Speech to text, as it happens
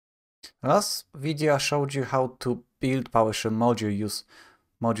Last video I showed you how to build PowerShell module, use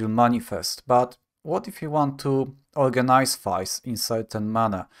module manifest, but what if you want to organize files in certain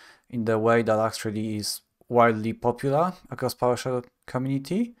manner, in the way that actually is widely popular across PowerShell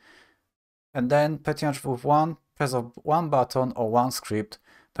community, and then pretty much with one press of one button or one script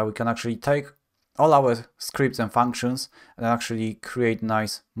that we can actually take all our scripts and functions and actually create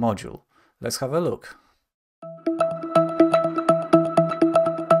nice module. Let's have a look.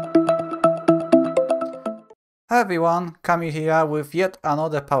 Hi everyone, Kamil here with yet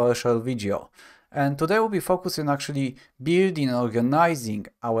another PowerShell video. And today we'll be focusing on actually building and organizing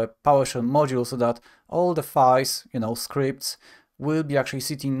our PowerShell module so that all the files, scripts, will be actually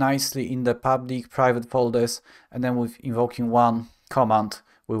sitting nicely in the public, private folders, and then with invoking one command,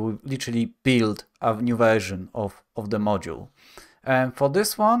 we will literally build a new version of the module. And for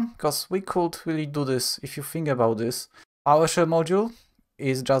this one, because we could really do this, if you think about this, PowerShell module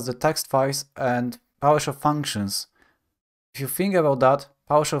is just the text files and PowerShell functions. If you think about that,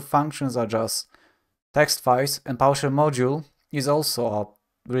 PowerShell functions are just text files, and PowerShell module is also a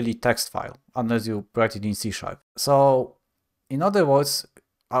really text file, unless you write it in C#. So, in other words,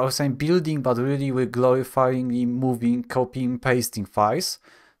 I was saying building, but really we're glorifyingly moving, copying, pasting files,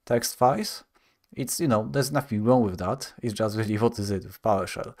 text files. It's, there's nothing wrong with that. It's just really what is it with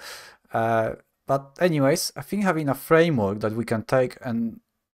PowerShell. But anyways, I think having a framework that we can take and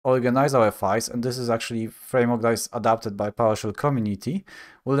organize our files, and this is actually a framework that is adapted by PowerShell community,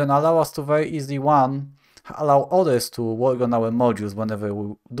 will then allow us to very easily, allow others to work on our modules whenever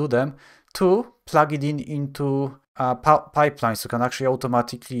we do them, to plug it into pipelines, so can actually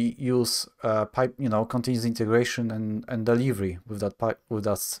automatically use continuous integration and delivery with that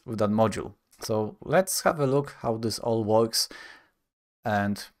module. So let's have a look how this all works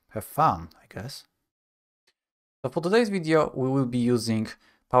and have fun, I guess. So for today's video, we will be using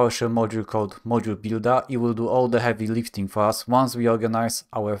PowerShell module called ModuleBuilder. It will do all the heavy lifting for us once we organize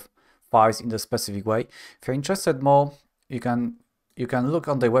our files in the specific way. If you're interested more, you can look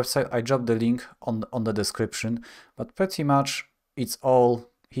on the website. I dropped the link on the description, but pretty much it's all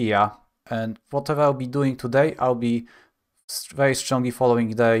here. And whatever I'll be doing today, I'll be very strongly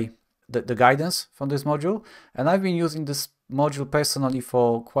following the guidance from this module. And I've been using this module personally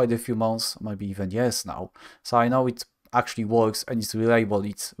for quite a few months, maybe even years now. So I know it actually works and it's reliable.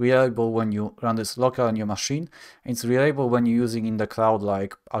 It's reliable when you run this local on your machine, and it's reliable when you're using in the cloud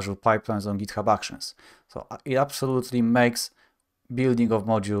like Azure Pipelines or GitHub Actions. So it absolutely makes building of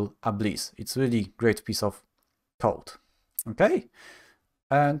module a bliss. It's really great piece of code. Okay,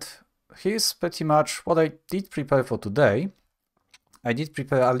 and here's pretty much what I did prepare for today. I did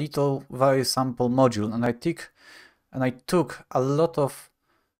prepare a little very sample module, and I took a lot of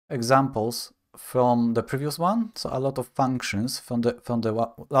examples from the previous one, so a lot of functions from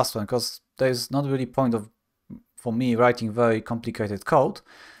the last one, because there's not really point for me writing very complicated code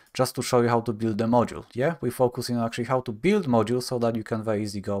just to show you how to build the module. Yeah, we're focusing on actually how to build modules so that you can very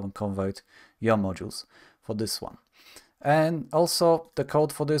easily go and convert your modules for this one. And also the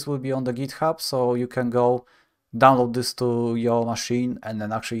code for this will be on the GitHub, so you can go download this to your machine and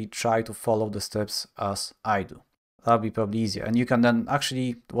then actually try to follow the steps as I do. That'll be probably easier. And you can then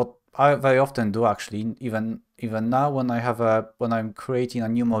actually, what I very often do actually, even now when I'm creating a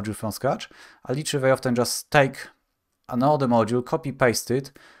new module from scratch, I literally very often just take another module, copy paste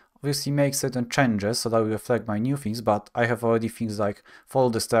it, obviously make certain changes so that will reflect my new things, but I have already things like follow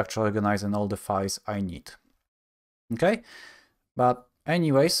the structure, organize, and all the files I need. Okay, but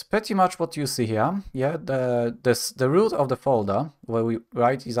anyways, pretty much what you see here, yeah, the root of the folder where we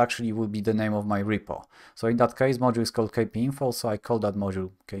write is actually will be the name of my repo. So in that case, module is called kp-info, so I call that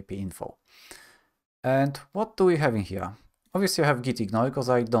module kp-info. And what do we have in here? Obviously I have git ignore because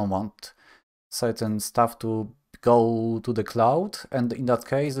I don't want certain stuff to go to the cloud, and in that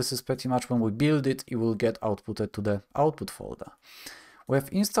case, this is pretty much when we build it, it will get outputted to the output folder. We have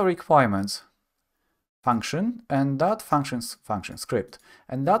install requirements function, and that function script,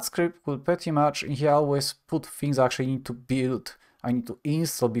 and that script will pretty much in here always put things I actually need to build, I need to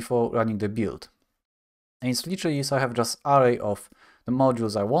install before running the build. And it's literally, so I have just array of the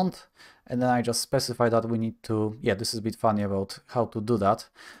modules I want, and then I just specify that we need to, yeah, this is a bit funny about how to do that.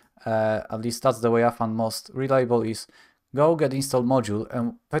 At least that's the way I found most reliable, is go get install module,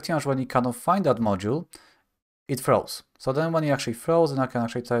 and pretty much when you cannot find that module, it throws. So then when it actually throws, then I can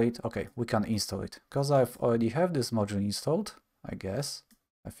actually tell it, okay, we can install it. Because I've already have this module installed, I guess.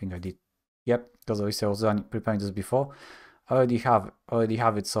 I think I did. Yep, because obviously I was preparing this before. I already have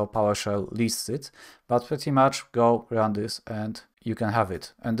it, so PowerShell lists it. But pretty much go run this and you can have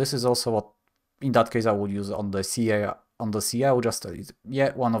it. And this is also what, in that case, I would use on the CA on the CI, I will just tell it,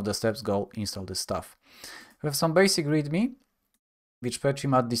 yeah, one of the steps, go install this stuff. We have some basic README, which pretty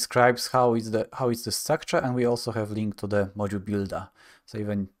much describes how is the structure, and we also have link to the module builder. So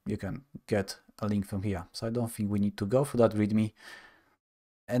even you can get a link from here. So I don't think we need to go through that README.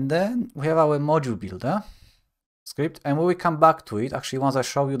 And then we have our module builder script, and we will come back to it actually once I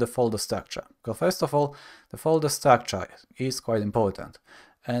show you the folder structure. Because first of all, the folder structure is quite important.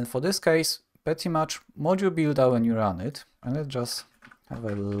 And for this case, pretty much module builder, when you run it, and let's just have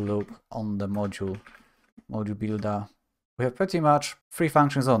a look on the module builder. We have pretty much 3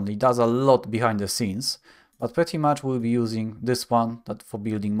 functions only. It does a lot behind the scenes, but pretty much we'll be using this one for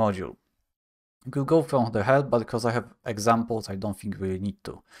building module. You could go from the help, but because I have examples, I don't think we really need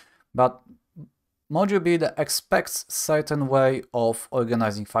to. But module builder expects certain way of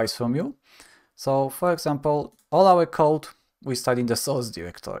organizing files from you. So for example, all our code we start in the source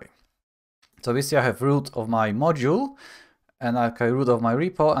directory. So basically I have root of my module and root of my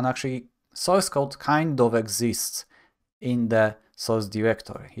repo, and actually source code kind of exists in the source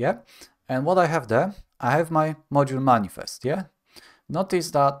directory, yeah? And what I have there, I have my module manifest, yeah? Notice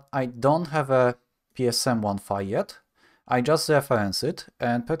that I don't have a PSM1 file yet. I just reference it,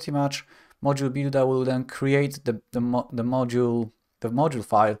 and pretty much module builder will then create the module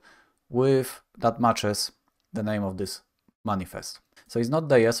file with that matches the name of this manifest. So it's not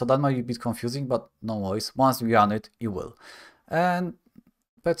there yet, so that might be a bit confusing, but no worries. Once we run it, it will. And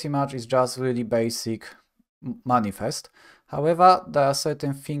pretty much it's just really basic manifest. However, there are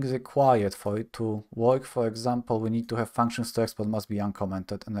certain things required for it to work. For example, we need to have functions to export must be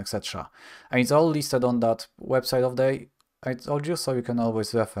uncommented, and etc. And it's all listed on that website of the I told you, so you can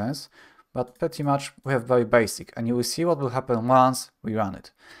always reference. But pretty much we have very basic, and you will see what will happen once we run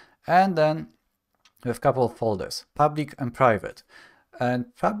it. And then we have a couple of folders, public and private.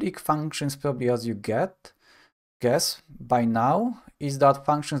 And public functions, probably as you guess by now, is that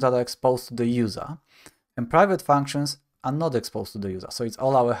functions that are exposed to the user. And private functions are not exposed to the user, so it's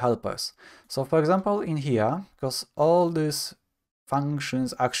all our helpers. So for example, in here, because all these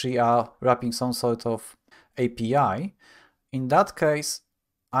functions actually are wrapping some sort of API, in that case,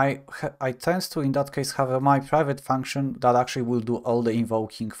 I tend to, in that case, have my private function that actually will do all the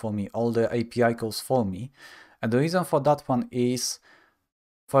invoking for me, all the API calls for me. And the reason for that one is,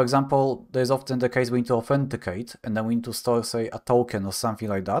 for example, there's often the case we need to authenticate, and then we need to store, say, a token or something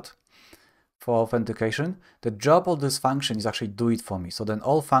like that for authentication. The job of this function is actually do it for me. So then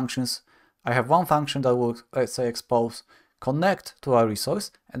all functions, I have one function that will, let's say, expose, connect to a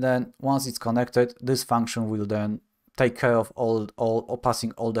resource, and then once it's connected, this function will then take care of all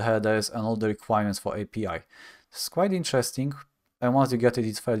passing all the headers and all the requirements for API. It's quite interesting, and once you get it,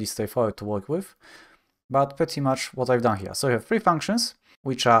 it's fairly straightforward to work with. But pretty much what I've done here. So you have 3 functions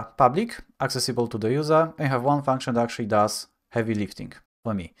which are public, accessible to the user, and you have one function that actually does heavy lifting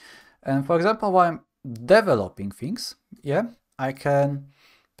for me. And for example, while I'm developing things, yeah, I can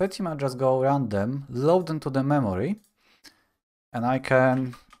pretty much just go run them, load them to the memory, and I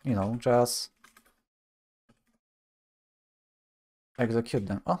can, you know, just execute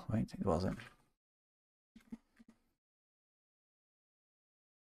them. Oh, wait, it wasn't.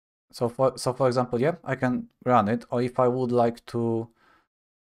 So for example, yeah, I can run it, or if I would like to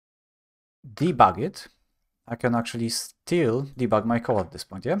debug it, I can actually still debug my code at this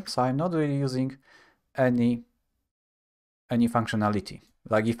point, yeah? So I'm not really using any functionality.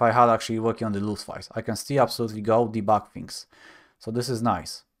 Like if I had actually working on the loose files, I can still absolutely go debug things. So this is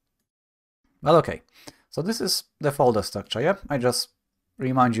nice. Well, okay. So this is the folder structure, yeah? I just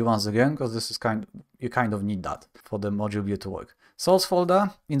remind you once again, because this is you kind of need that for the module build to work. Source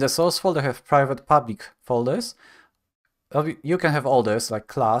folder. In the source folder, have private, public folders. You can have others like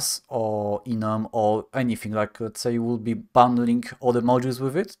class or enum or anything, like let's say you will be bundling all the modules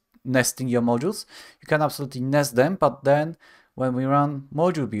with it, nesting your modules. You can absolutely nest them, but then when we run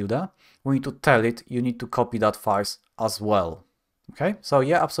module builder, we need to tell it you need to copy that files as well. Okay, so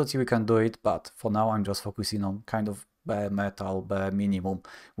yeah, absolutely we can do it, but for now I'm just focusing on kind of bare metal, bare minimum.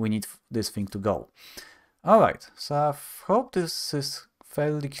 We need this thing to go. All right, so I hope this is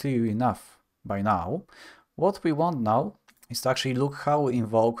fairly clear enough by now. What we want now is to actually look how we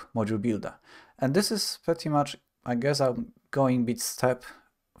invoke module builder. And this is pretty much, I guess I'm going a bit step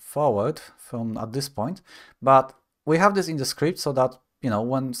forward from at this point, but we have this in the script so that, you know,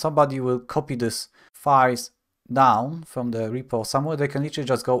 when somebody will copy this files down from the repo somewhere, they can literally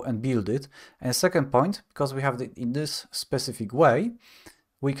just go and build it. And second point, because we have it in this specific way,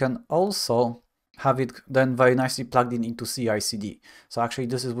 we can also have it then very nicely plugged in into CI/CD. So actually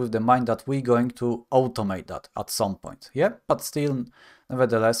this is with the mind that we're going to automate that at some point, yeah? But still,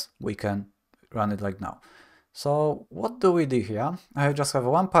 nevertheless, we can run it like now. So what do we do here? I just have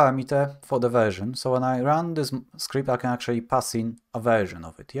one parameter for the version. So when I run this script, I can actually pass in a version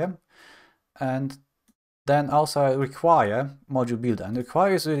of it, yeah? And then also I require ModuleBuilder. And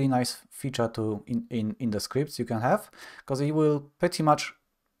require is a really nice feature to in the scripts you can have, because it will pretty much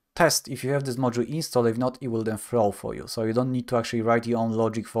test if you have this module installed. If not, it will then throw for you. So you don't need to actually write your own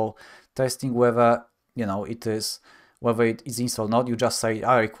logic for testing whether, you know, whether it is installed or not. You just say,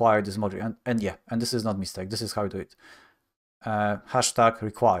 I require this module, and yeah, and this is not mistake. This is how you do it. Hashtag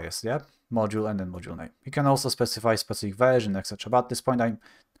requires, yeah, module and then module name. You can also specify specific version, etc. But at this point,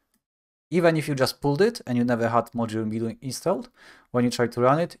 even if you just pulled it and you never had ModuleBuilder installed, when you try to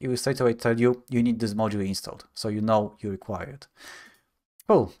run it, it will straight away tell you you need this module installed, so you know you require it.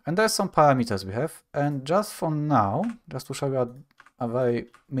 Cool, and there's some parameters we have, and just for now, just to show you a very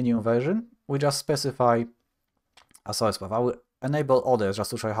minimum version, we just specify a source path. I will enable others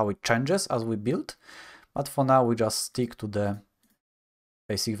just to show you how it changes as we build, but for now we just stick to the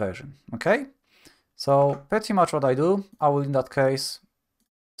basic version. Okay, so pretty much what I do, I will in that case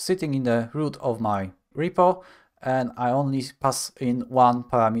sitting in the root of my repo, and I only pass in one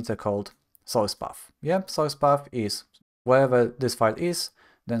parameter called source path. Yeah, source path is wherever this file is,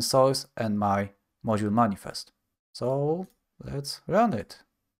 then source and my module manifest. So let's run it.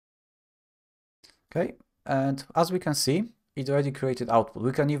 Okay, and as we can see, it already created output.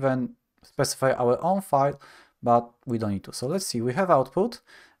 We can even specify our own file, but we don't need to. So let's see, we have output,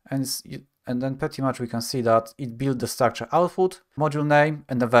 and then pretty much we can see that it built the structure output, module name,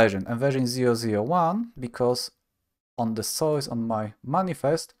 and the version. And version is 001, because on the source, on my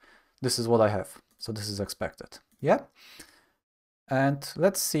manifest, this is what I have. So this is expected. Yeah. And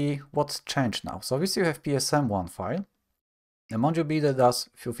let's see what's changed now. So obviously you have PSM1 file. The ModuleBuilder does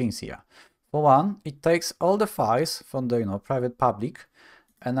a few things here. For one, it takes all the files from the private public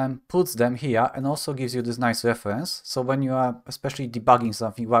and then puts them here, and also gives you this nice reference. So when you are especially debugging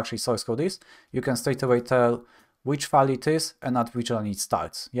something where actually source code is, you can straight away tell which file it is and at which one it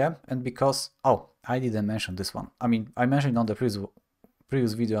starts. Yeah, and because, oh, I didn't mention this one. I mean, I mentioned on the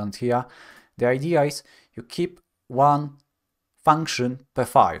previous video and here, the idea is you keep one function per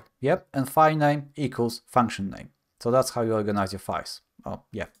file. Yep, and file name equals function name. So that's how you organize your files. Oh,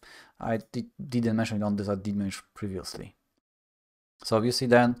 yeah, I didn't mention it on this, I did mention previously. So obviously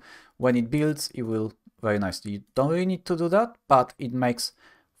then when it builds, it will very nicely. You don't really need to do that, but it makes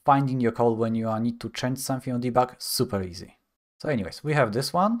finding your code when you need to change something on debug super easy. So anyways, we have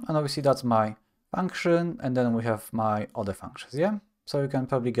this one, and obviously that's my function, and then we have my other functions, yeah? So you can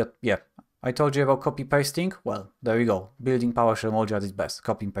probably get, yeah, I told you about copy pasting. Well, there you go. Building PowerShell module at its best,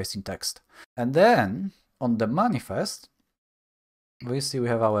 copy and pasting text. And then on the manifest, we see we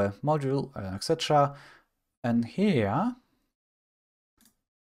have our module, etc. And here,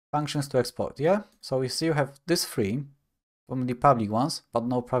 functions to export, yeah? So we see you have this three from the public ones, but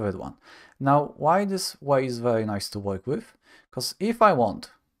no private one. Now, why this way is very nice to work with? Because if I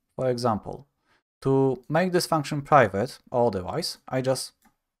want, for example, to make this function private or otherwise, I just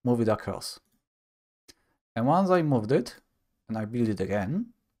move it across. And once I moved it, and I build it again,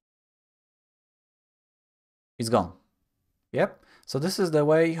 it's gone. Yep. So this is the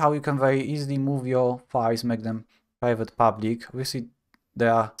way how you can very easily move your files, make them private, public. Obviously,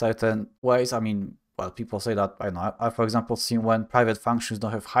 there are certain ways. I mean, well, people say that, I know, I for example seen when private functions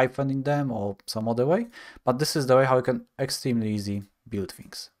don't have hyphen in them or some other way, but this is the way how you can extremely easy build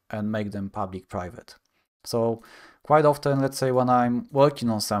things and make them public, private. So quite often, let's say when I'm working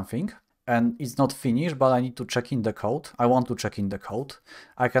on something and it's not finished, but I need to check in the code, I want to check in the code,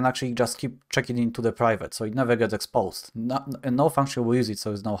 I can actually just keep checking into the private, so it never gets exposed. And no function will use it,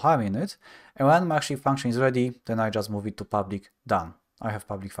 so there's no harm in it. And when my actually function is ready, then I just move it to public, done. I have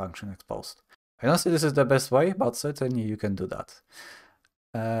public function exposed. I don't say this is the best way, but certainly you can do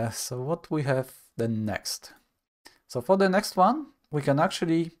that. So what we have then next? So for the next one, we can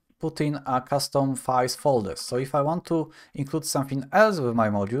actually put in a custom files folder. So if I want to include something else with my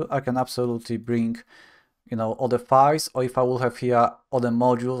module, I can absolutely bring, other files, or if I will have here other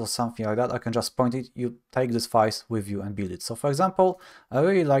modules or something like that, I can just point it, you take these files with you and build it. So for example, I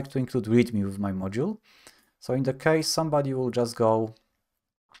really like to include README with my module. So in the case somebody will just go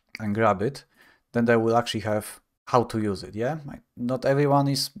and grab it, then they will actually have how to use it, yeah? Not everyone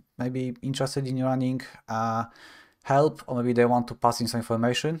is maybe interested in running help, or maybe they want to pass in some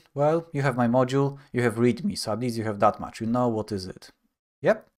information. Well, you have my module, you have README, so at least you have that much, you know what is it.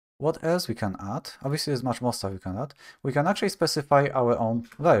 Yep. What else we can add? Obviously there's much more stuff we can add. We can actually specify our own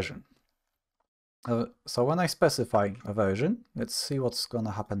version. So when I specify a version, let's see what's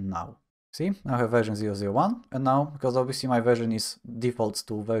gonna happen now. See, now I have version 001, and now, because obviously my version is defaults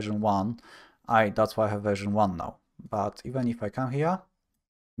to version 1 that's why I have version 1 now. But even if I come here,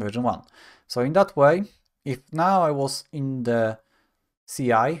 version 1. So in that way, if now I was in the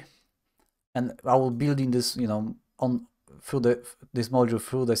CI and I will build in this, this module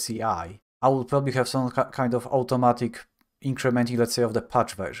through the CI, I will probably have some kind of automatic incrementing, let's say, of the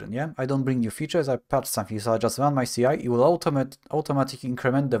patch version. Yeah, I don't bring new features, I patch something, so I just run my CI, it will automatically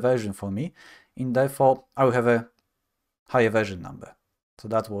increment the version for me, and therefore I will have a higher version number. So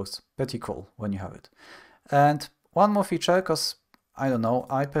that works pretty cool when you have it. And one more feature, because I don't know,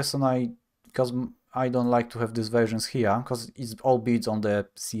 I personally, because I don't like to have these versions here, because it's all built on the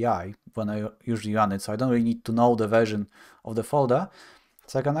CI when I usually run it, so I don't really need to know the version of the folder.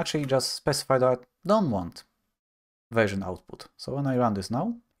 So I can actually just specify that I don't want version output. So when I run this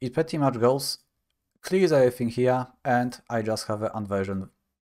now, it pretty much goes, clears everything here, and I just have an unversioned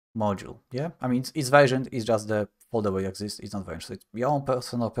module. Yeah, I mean, it's versioned, it's just the folder where it exists, it's not versioned. So it's your own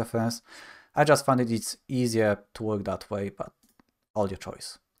personal preference. I just find it's easier to work that way, but all your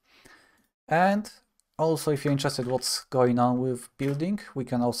choice. And also, if you're interested what's going on with building, we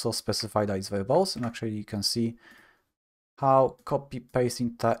can also specify that it's verbose, and actually you can see how copy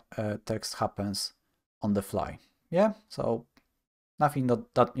pasting text happens on the fly. Yeah, so nothing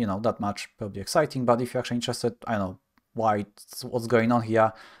that much probably exciting, but if you're actually interested, I don't know what's going on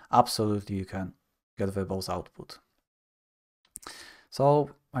here, absolutely you can get verbose output.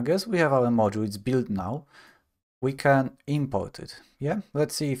 So I guess we have our module, it's built now. We can import it. Yeah,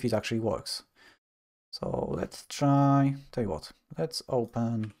 let's see if it actually works. So let's tell you what, let's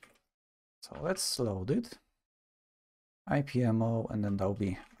open, so let's load it, IPMO, and then that'll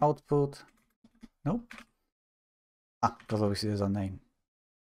be output. Nope. Because obviously there's a name.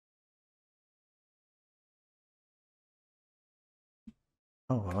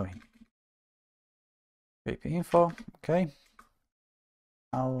 Oh boy. PP info, okay.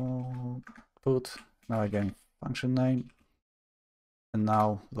 Output, now again function name, and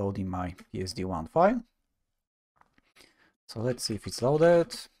now loading my PSD1 file. So let's see if it's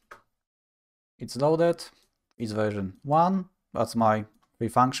loaded. It's loaded, it's version 1, that's my 3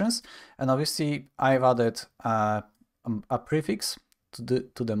 functions, and obviously I've added a prefix to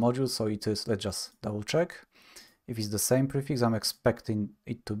the module, so it is, let's just double check if it's the same prefix I'm expecting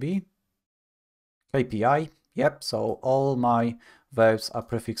it to be. KPI, yep, so all my verbs are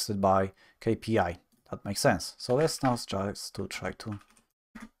prefixed by KPI. That makes sense. So let's now just try to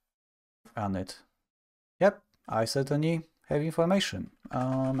run it. Yep, I certainly have information.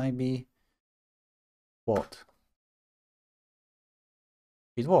 Maybe what?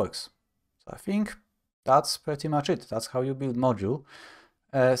 It works. So I think that's pretty much it. That's how you build module.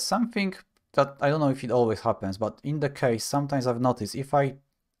 Something that I don't know if it always happens, but in the case, sometimes I've noticed if I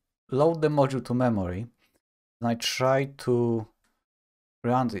load the module to memory and I try to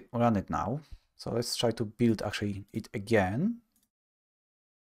run it now. So let's try to build actually it again.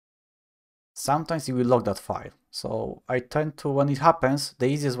 Sometimes it will lock that file. So I tend to, when it happens, the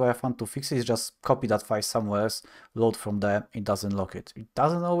easiest way I found to fix it is just copy that file somewhere else, load from there, it doesn't lock it. It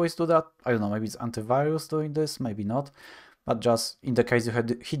doesn't always do that. I don't know, maybe it's antivirus doing this, maybe not. But just in the case you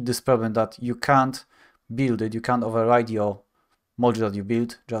had hit this problem that you can't build it, you can't override your module that you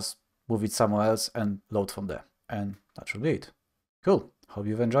built, just move it somewhere else and load from there. And that should be it. Cool, hope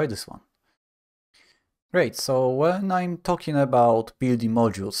you've enjoyed this one. Great, so when I'm talking about building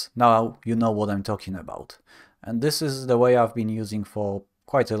modules, now you know what I'm talking about. And this is the way I've been using for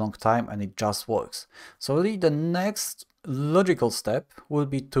quite a long time, and it just works. So really the next logical step will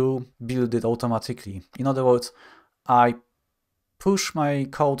be to build it automatically. In other words, I push my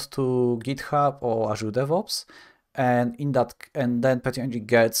code to GitHub or Azure DevOps, and then pretty much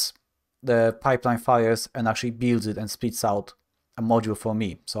gets the pipeline files and actually builds it and splits out a module for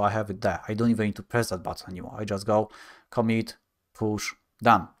me. So I have it there. I don't even need to press that button anymore. I just go commit, push,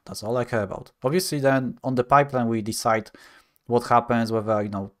 done. That's all I care about. Obviously then on the pipeline we decide what happens, whether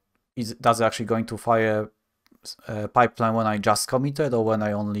does it actually going to fire a pipeline when I just committed or when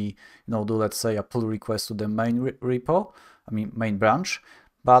I only do, let's say, a pull request to the main repo, main branch.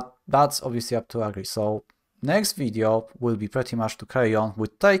 But that's obviously up to Agri. So next video will be pretty much to carry on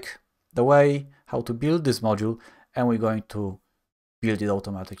with take the way how to build this module, and we're going to build it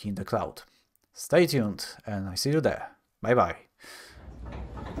automatically in the cloud. Stay tuned and I see you there. Bye bye.